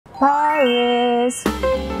Paris.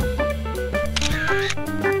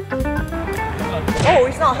 Oh,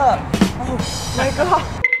 it's not her. Oh my god.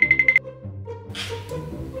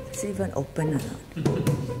 Is it even open or not?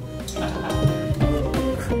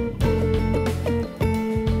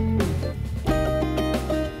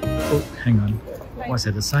 Oh, hang on. What's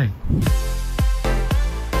at the side?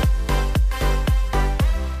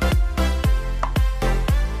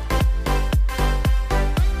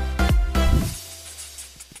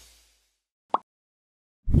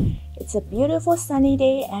 It's a beautiful sunny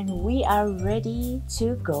day and we are ready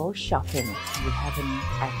to go shopping. We haven't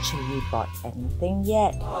actually bought anything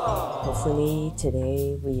yet. Hopefully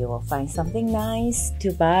today we will find something nice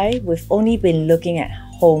to buy. We've only been looking at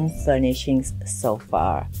home furnishings so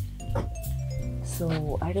far.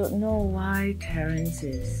 So I don't know why Terence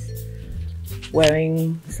is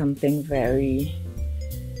wearing something very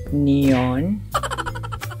neon.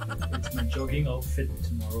 It's my jogging outfit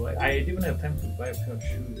tomorrow. I didn't have time to buy a pair of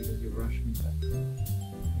shoes because you rushed me back.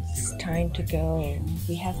 It's time to go.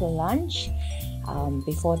 We have a lunch.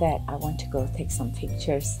 Before that, I want to go take some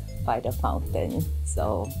pictures by the fountain.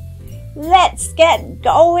 So let's get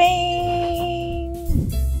going!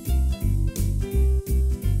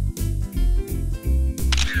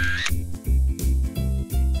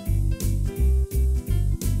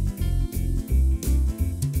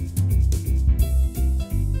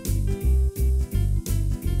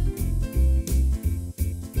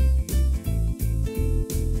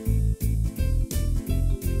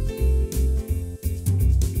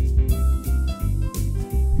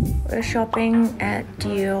 We're shopping at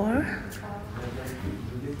Dior.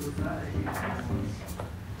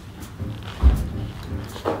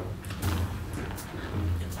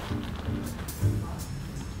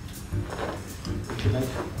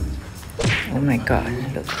 Oh my god,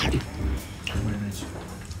 look.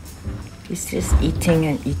 He's just eating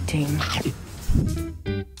and eating.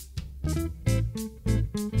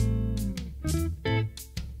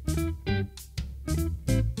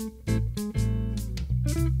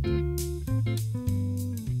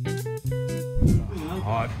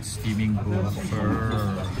 Hot steaming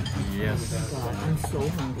burger. Yes. I'm so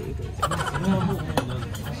hungry.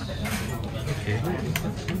 Okay.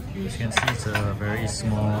 As you can see, it's a very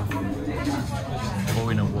small hole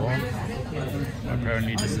in a wall.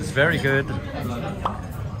 Apparently, this is very good. Let's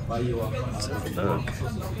have a look.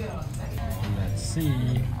 Let's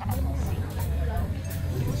see.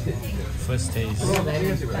 First taste.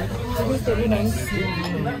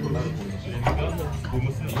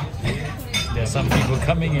 There are some people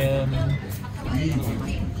coming in.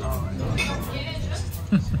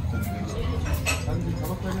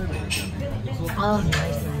 Oh,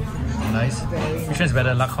 nice. Nice. Which one's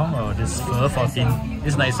better, Lakhong or this Pho 14?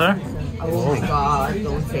 This nicer? Oh my god,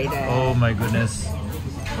 don't say that. Oh my goodness.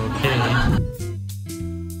 Okay.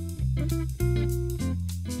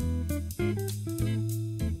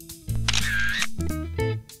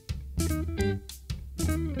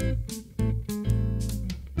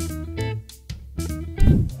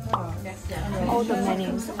 All the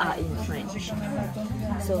menus are in French.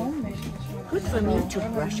 So, good for me to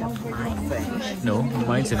brush up my French. No,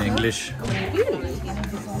 mine's in English. Really?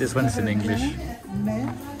 This one's in English.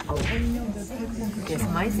 Yes,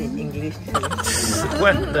 mine's in English too.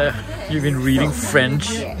 What the? You've been reading French?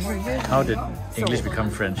 Yes. How did English become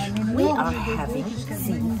French? We are having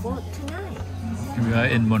seafood tonight. We are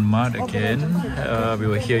in Montmartre again. We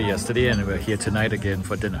were here yesterday and we're here tonight again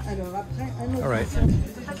for dinner. Alright.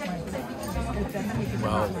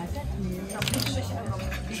 Wow.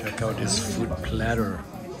 Check out this food platter.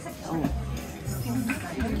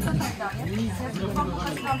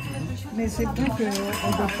 Mais c'est vrai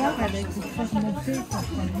qu'au départ, elle a été très montée par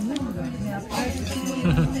son nom, mais après...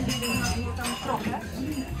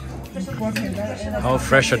 How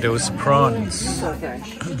fresh are those prawns? So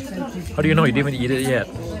fresh. How do you know you didn't even eat it yet?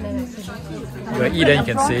 You eat it, you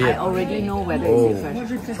can say I it. already know whether Oh, it's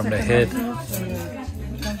fresh. from the head.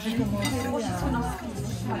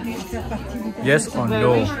 Yes or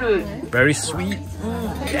no? Very sweet?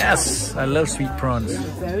 Yes! I love sweet prawns.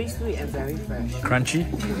 Very sweet and very fresh. Crunchy?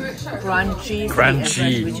 Crunchy, Crunchy. sweet and fresh,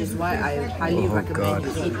 which is why I highly Oh, recommend God.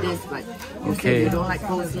 you eat this. But you Okay. said you don't like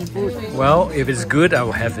cold seafood. Well, if it's good, I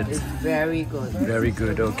will have it. Very good. Very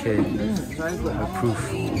good, okay. Very good.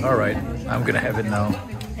 Approve. Alright, I'm gonna have it now.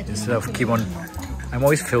 Instead of keep on... I'm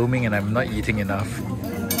always filming and I'm not eating enough.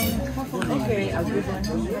 Okay, I'll give one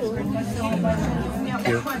to you. Thank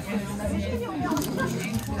you.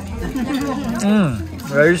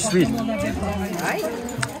 Very sweet. Right?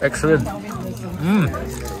 Excellent.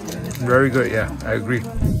 Very good, yeah, I agree.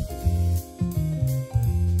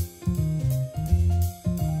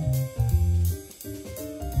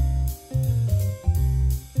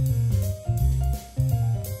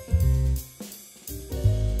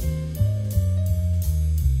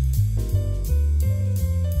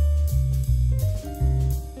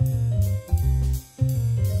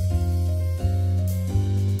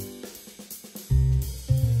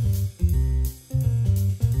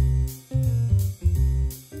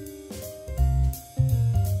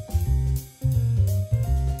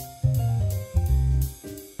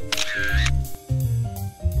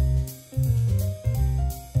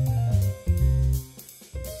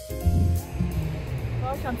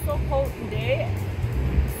 I'm so cold today.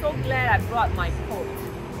 So glad I brought my coat.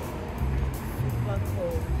 Super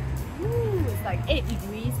cold. Woo, it's like 8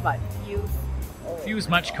 degrees, but Feels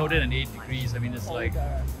much colder than 8 degrees. I mean, it's like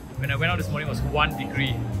when I went out this morning, it was 1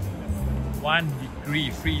 degree. 1 degree,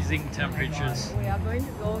 freezing temperatures. We are going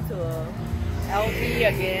to go to LV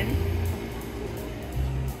again.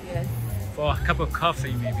 Yes. For a cup of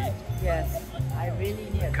coffee, maybe. Yes. I really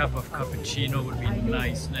need A cup of cappuccino would be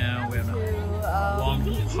nice now. We have a warm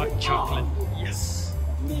hot chocolate. Yes.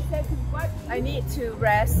 I need to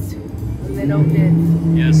rest a little bit.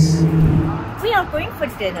 Yes. We are going for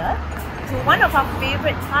dinner to one of our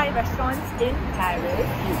favorite Thai restaurants in Paris.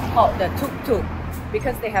 It's called the Tuk Tuk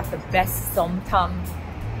because they have the best som tam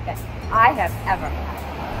that I have ever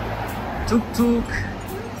had. Tuk Tuk.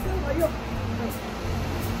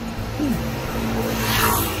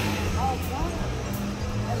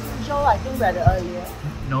 I think rather earlier.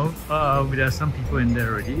 No, there are some people in there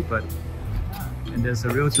already, and there's a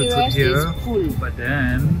real Tuk Tuk Terence here. is full. But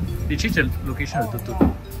then they changed the location of Tuk Tuk.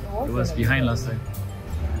 It was behind last time.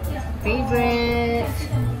 Favorite.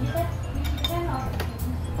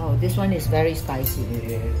 Oh, this one is very spicy.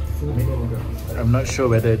 I'm not sure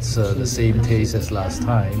whether it's the same taste as last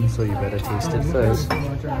time, so you better taste it first.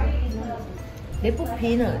 They put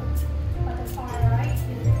peanut.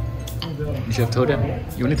 You should have told them.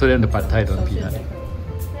 You only told them the pad thai, don't peanut.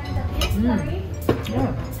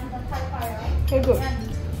 Yeah. Very good.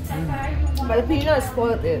 But the peanut is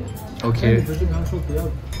spoiled it. Okay.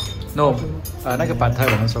 No, 那个 pad thai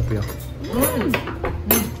我们说不要。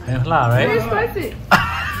很辣 right? Very spicy.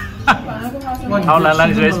 How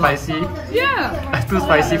Lan is very spicy? Yeah. Too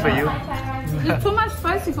spicy for you? It's too much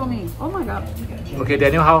spicy for me. Oh my god. Okay,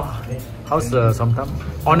 Daniel, how's the som tam?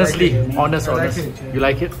 Honestly, honest. You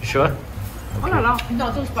like it? Sure? Oh la la.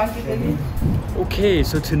 Not too spicy for me. Okay,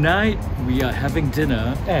 so tonight we are having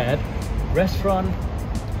dinner at restaurant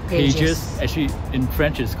Pages. Actually, in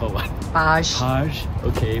French it's called what? Page. Page.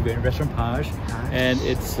 Okay, we're in restaurant Page, and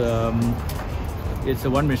it's a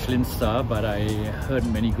 1 Michelin star. But I heard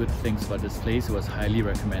many good things about this place. It was highly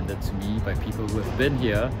recommended to me by people who have been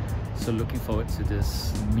here. So looking forward to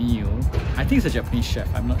this meal. I think it's a Japanese chef.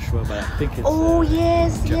 I'm not sure, but I think it's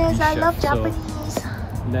yes, Japanese I love chef. So Japanese.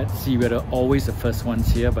 let's see. We're always the first ones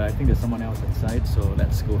here, but I think there's someone else inside. So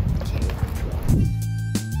let's go.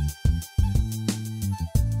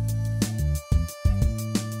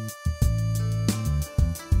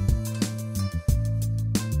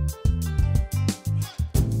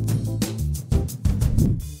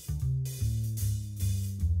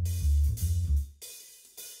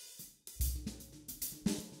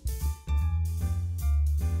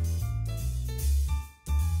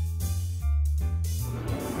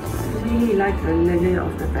 Really like the lily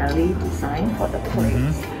of the valley design for the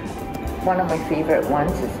place. One of my favorite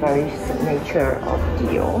ones is very signature of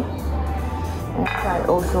Dior. And I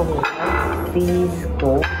also like these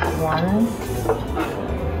gold ones.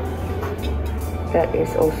 That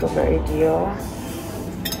is also very Dior.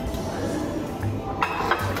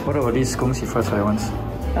 What about these 恭喜发财 ones?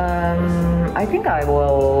 I think I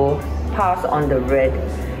will pass on the red,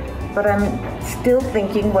 but I'm still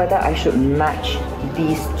thinking whether I should match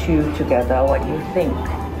these two together. What do you think?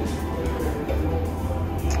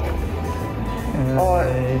 Or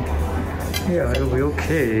yeah, it'll be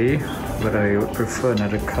okay, but I would prefer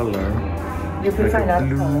another color. you prefer Like a another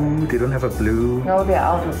blue. color? They don't have a blue. No, they're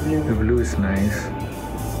out of blue. The blue is nice.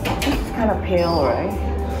 It's kind of pale, right?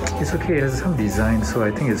 It's okay, it has some design, so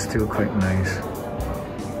I think it's still quite nice.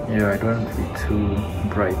 Yeah, I don't want to be too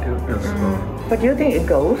bright as well. But do you think it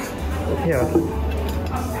goes? Yeah,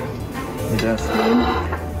 it does.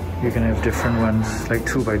 You can have different ones, like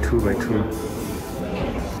 2 by 2 by 2.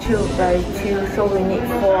 2 by 2, so we need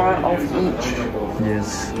 4 of each.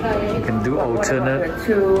 Yes, you can do What alternate. about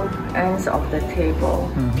the 2 ends of the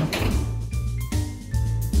table?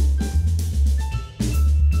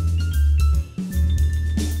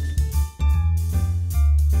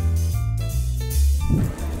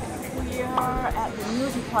 We are at the new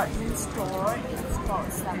department store. It's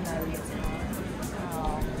called Samaritan.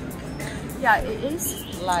 Yeah, it is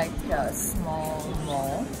like a small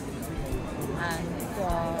mall, and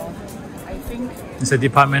I think It's a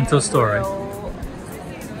departmental store, right? we'll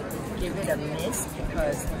give it a miss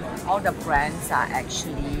because all the brands are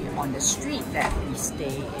actually on the street that we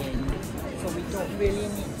stay in, so we don't really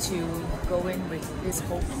need to go in with this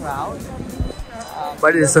whole crowd.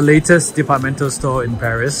 But it's the latest departmental store in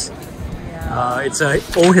Paris. It's an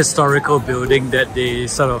old historical building that they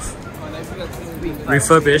sort of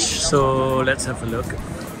refurbished, so let's have a look.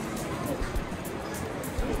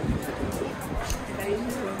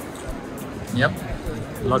 Yep.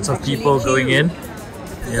 Lots of people going in.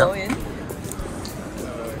 Yeah.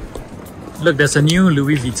 Look, there's a new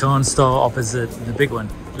Louis Vuitton store opposite, the big one,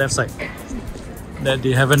 left side. That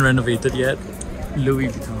they haven't renovated yet. Louis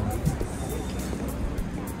Vuitton.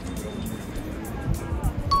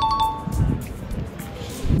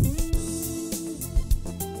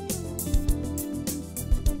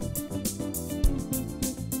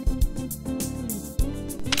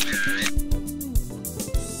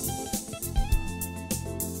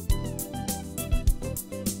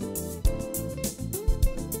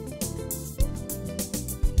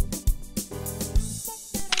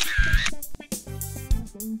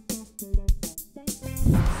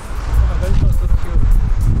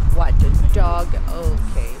 What, the dog?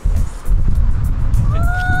 Okay.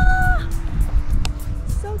 Ah,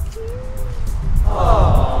 so cute.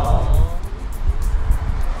 Aww.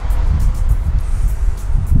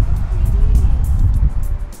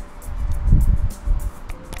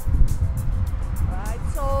 Right,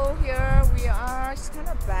 so here we are. It's kind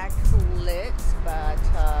of backlit, but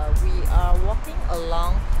we are walking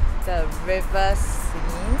along the river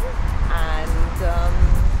scene, and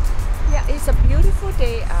yeah, it's a beautiful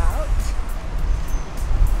day out.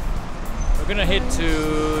 We're gonna head to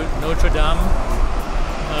Notre Dame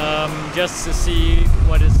just to see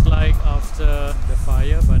what it's like after the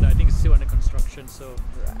fire, but I think it's still under construction, so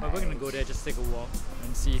but we're gonna go there, just take a walk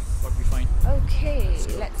and see what we find. Okay,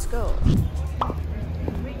 let's go.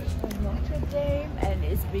 We reached Notre Dame and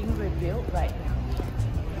it's being rebuilt right now.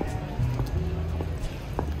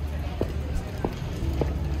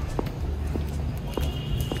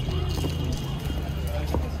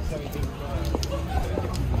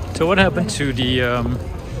 So what happened to the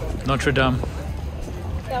Notre Dame?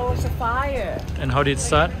 There was a fire. And how did it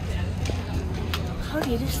start? How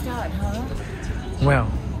did it start, huh? Well,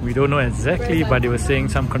 we don't know exactly, but they were saying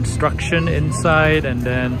some construction inside and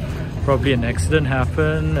then probably an accident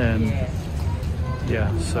happened, and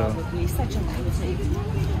yeah, so Probably such a beautiful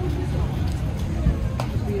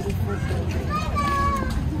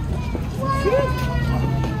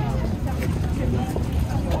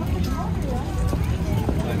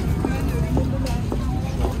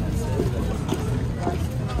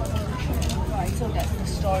Right, so that's the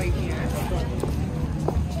story here.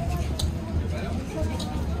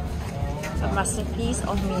 A masterpiece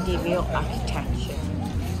of medieval architecture.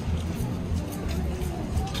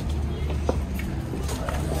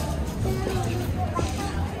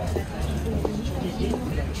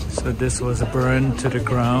 so this was burned to the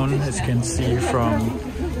ground, as you can see from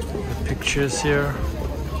the pictures here.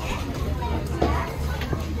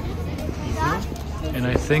 And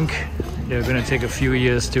I think they're gonna take a few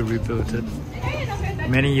years to rebuild it.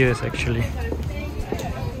 Many years actually.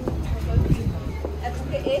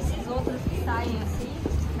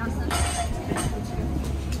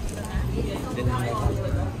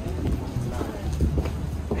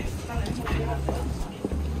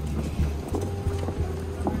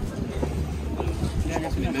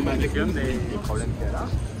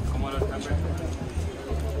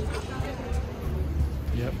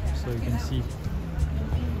 Yep, so you can see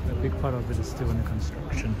a big part of it is still under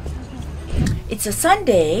construction. It's a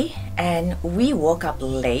Sunday and we woke up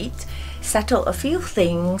late, settled a few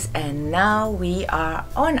things, and now we are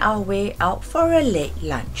on our way out for a late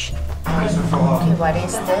lunch. Okay, what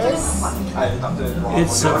is this?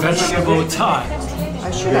 It's a vegetable tart. I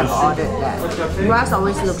should have ordered that. Grass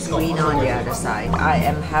always looks green on the other side. I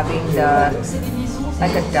am having the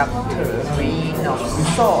like a doctrine of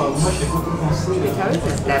sauce. Terence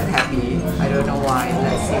is that happy. I don't know why.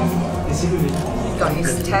 Let's see. Got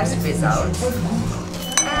his test results.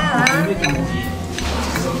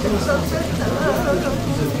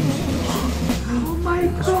 Oh my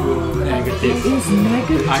god! Negative. It is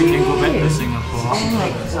negative. I can go back to Singapore. Oh my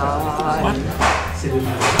god! What? I'm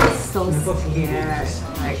so scared.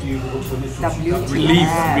 Like WTF.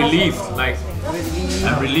 Relieved, like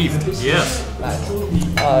I'm relieved. Yes.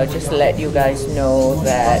 Just let you guys know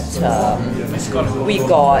that we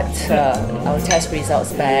got our test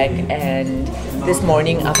results back, and this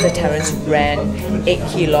morning after Terence ran 8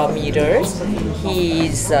 kilometers,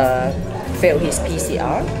 he's failed his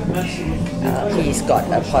PCR. He's got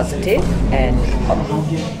a positive and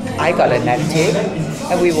I got a negative,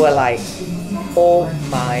 and we were like, oh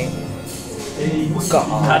my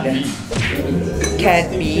god,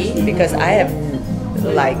 can't be, because I have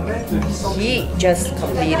like, he just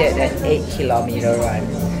completed an 8 kilometer run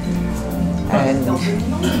and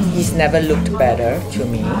he's never looked better to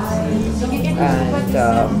me, and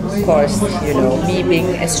of course, you know, me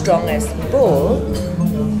being as strong as bull,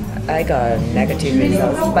 I got negative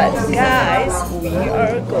results. But guys, we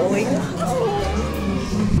are going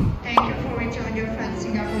home.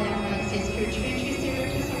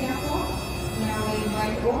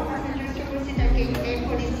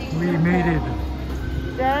 made it.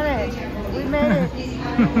 Damn it! We made it.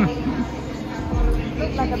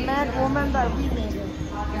 Look like a mad woman, but we made it.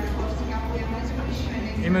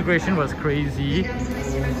 Immigration was crazy.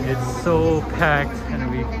 It's so packed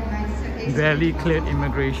and we barely cleared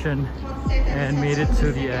immigration and made it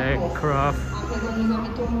to the aircraft.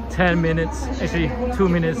 10 minutes, actually 2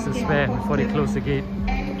 minutes to spare before they close the gate.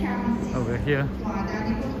 Over here.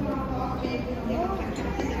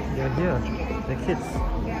 They're here, the kids.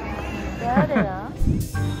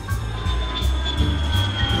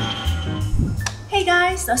 Hey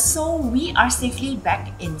guys, so we are safely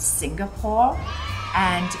back in Singapore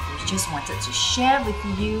and we just wanted to share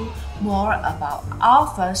with you more about our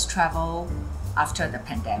first travel after the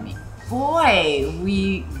pandemic. Boy,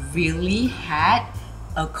 we really had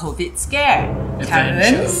a COVID scare.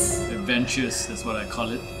 Terence, Adventures, that's what I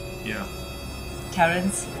call it. Yeah.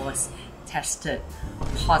 Terence was tested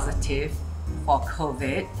positive for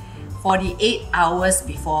COVID 48 hours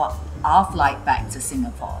before our flight back to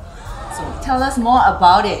Singapore. So tell us more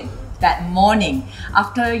about it. That morning,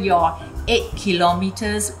 after your 8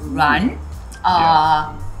 kilometers run,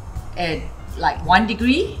 at like 1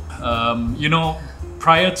 degree. You know,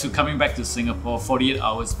 prior to coming back to Singapore, 48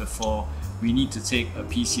 hours before, we need to take a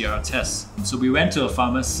PCR test. So we went to a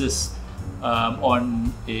pharmacist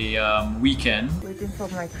on a weekend. Waiting for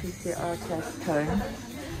my PCR test turn.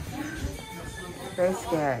 Very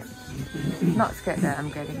scared. Not scared that I'm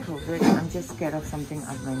getting COVID, I'm just scared of something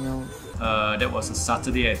up my nose. That was a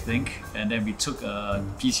Saturday, I think, and then we took a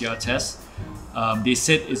PCR test. They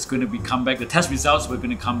said it's going to be come back. The test results were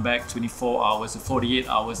going to come back 24 hours or 48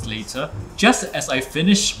 hours later. Just as I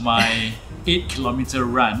finished my 8-kilometer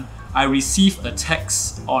run, I received a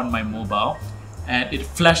text on my mobile, and it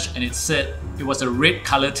flashed and it said, it was a red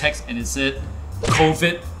color text and it said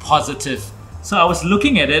COVID positive. So I was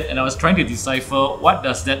looking at it and I was trying to decipher, what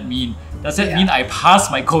does that mean? Does that mean I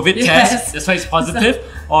passed my COVID test, that's why it's positive?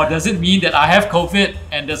 Or does it mean that I have COVID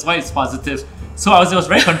and that's why it's positive? So I was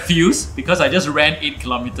very confused because I just ran 8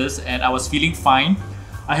 kilometers and I was feeling fine.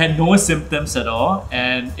 I had no symptoms at all.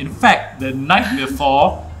 And in fact, the night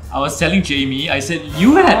before, I was telling Jamie, I said,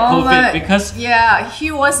 you had COVID because... Yeah,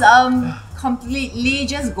 he was completely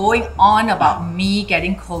just going on about me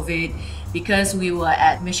getting COVID because we were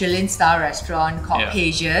at Michelin star restaurant called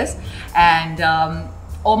Pages, and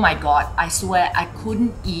oh my god, I swear I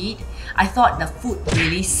couldn't eat. I thought the food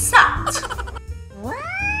really sucked. What?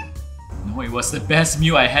 No, it was the best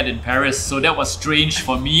meal I had in Paris, so that was strange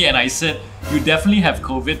for me. And I said, you definitely have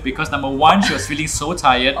COVID because number one, she was feeling so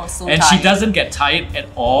tired, she doesn't get tired at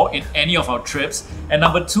all in any of our trips. And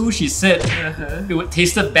number two, she said it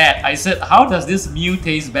tasted bad. I said, how does this meal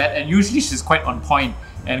taste bad? And usually she's quite on point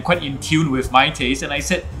and quite in tune with my taste. And I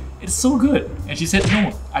said, it's so good. And she said,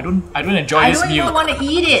 no, I don't enjoy this meal. I don't even want to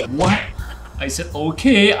eat it. What? I said,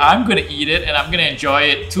 okay, I'm gonna eat it and I'm gonna enjoy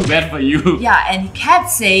it. Too bad for you. Yeah, and he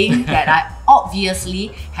kept saying that I obviously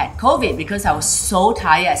had COVID because I was so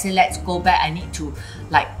tired. I said, let's go back. I need to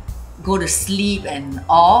like go to sleep and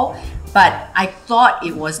all. But I thought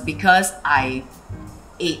it was because I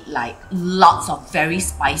ate like lots of very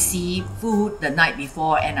spicy food the night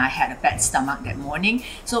before and I had a bad stomach that morning.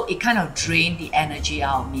 So it kind of drained the energy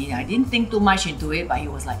out of me. I didn't think too much into it, but he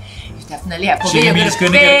was like, you definitely have COVID. Jamie's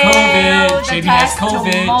gonna get COVID. Jamie has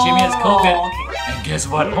COVID. Jamie has COVID. Okay. And guess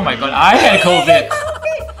what? Oh my god, I had COVID.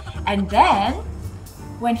 And then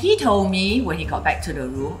when he told me, when he got back to the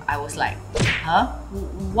room, I was like, huh?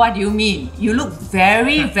 What do you mean? You look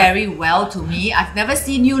very, very well to me. I've never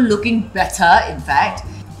seen you looking better, in fact.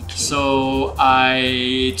 So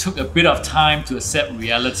I took a bit of time to accept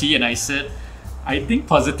reality and I said, I think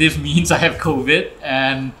positive means I have COVID.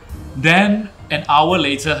 And then an hour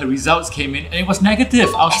later, her results came in and it was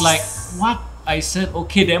negative. I was like, what? I said,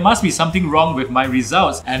 okay, there must be something wrong with my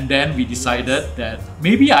results. And then we decided that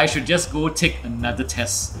maybe I should just go take another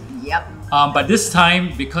test. Yep. But this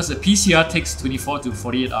time, because the PCR takes 24 to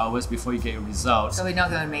 48 hours before you get your results. So we're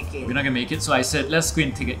not going to make it. We're not going to make it. So I said, let's go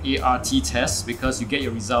and take an ART test because you get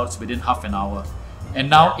your results within half an hour.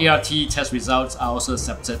 And now ART test results are also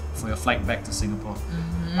accepted for your flight back to Singapore.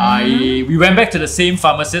 We went back to the same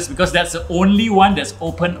pharmacist because that's the only one that's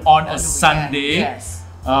open on a Sunday. Yes.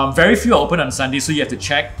 Very few are open on Sunday, so you have to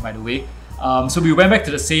check, by the way. So we went back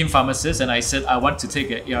to the same pharmacist and I said, I want to take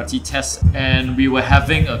an ART test. And we were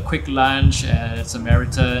having a quick lunch at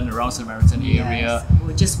Samaritan, around Samaritan area. We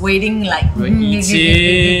were just waiting like... We were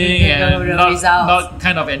eating and not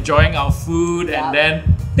kind of enjoying our food. And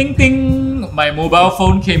then, ding ding, my mobile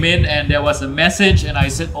phone came in and there was a message and I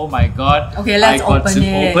said, oh my god. Okay, let's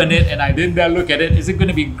open it. And I didn't dare look at it. Is it going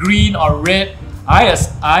to be green or red?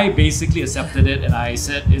 I basically accepted it and I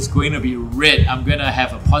said it's going to be red. I'm going to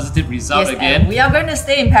have a positive result again. And we are going to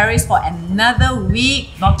stay in Paris for another week.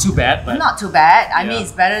 Not too bad, but not too bad. I mean,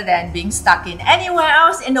 it's better than being stuck in anywhere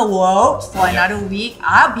else in the world for another week.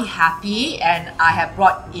 I'll be happy, and I have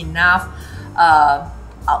brought enough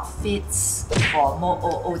outfits for more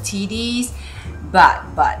OOTDs, but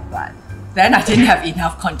then I didn't have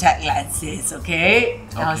enough contact lenses, okay?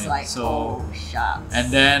 I was like, oh shucks. And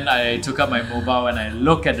then I took up my mobile and I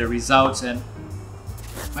looked at the results and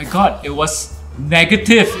my God, it was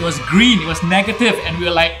negative. It was green, it was negative, and we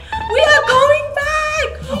were like, we are going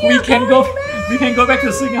back! We can go back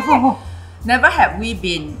to Singapore. Never have we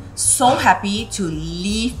been so happy to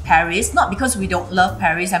leave Paris, not because we don't love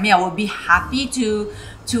Paris. I mean, I would be happy to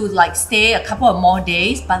like stay a couple of more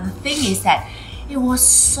days, but the thing is that it was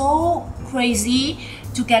so crazy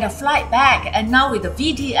to get a flight back, and now with the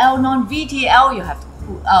VTL, non-VTL, you have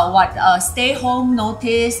to stay home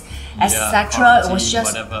notice, etc. It was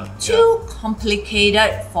just too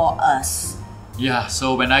complicated for us. Yeah,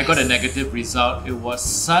 so when I got a negative result, it was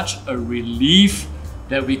such a relief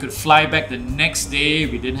that we could fly back the next day.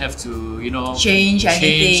 We didn't have to, you know, change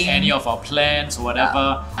any of our plans or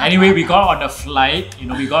whatever. Anyway, we got on a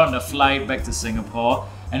flight, back to Singapore.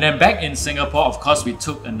 And then back in Singapore, of course, we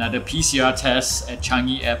took another PCR test at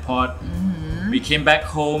Changi Airport. We came back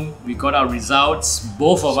home, we got our results.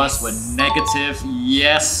 Both of us were negative,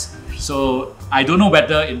 yes. So I don't know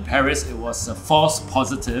whether in Paris it was a false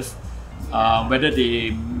positive, whether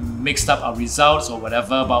they mixed up our results or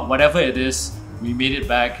whatever, but whatever it is, we made it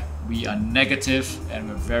back. We are negative and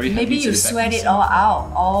we're very happy. Maybe you sweat it all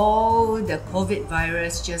out. Oh, the COVID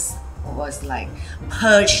virus just was like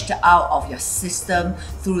purged out of your system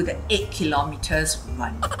through the 8 kilometers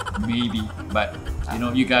run. Maybe, but you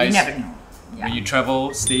know, you guys, you never know. When you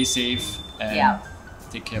travel, stay safe and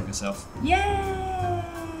take care of yourself.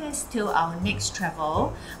 Yes, till our next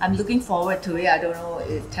travel. I'm looking forward to it. I don't know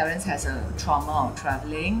if Terence has a trauma of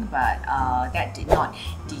traveling, but that did not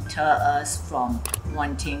deter us from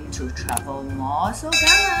wanting to travel more. So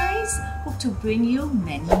guys, hope to bring you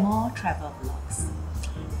many more travel vlogs.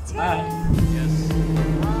 Bye.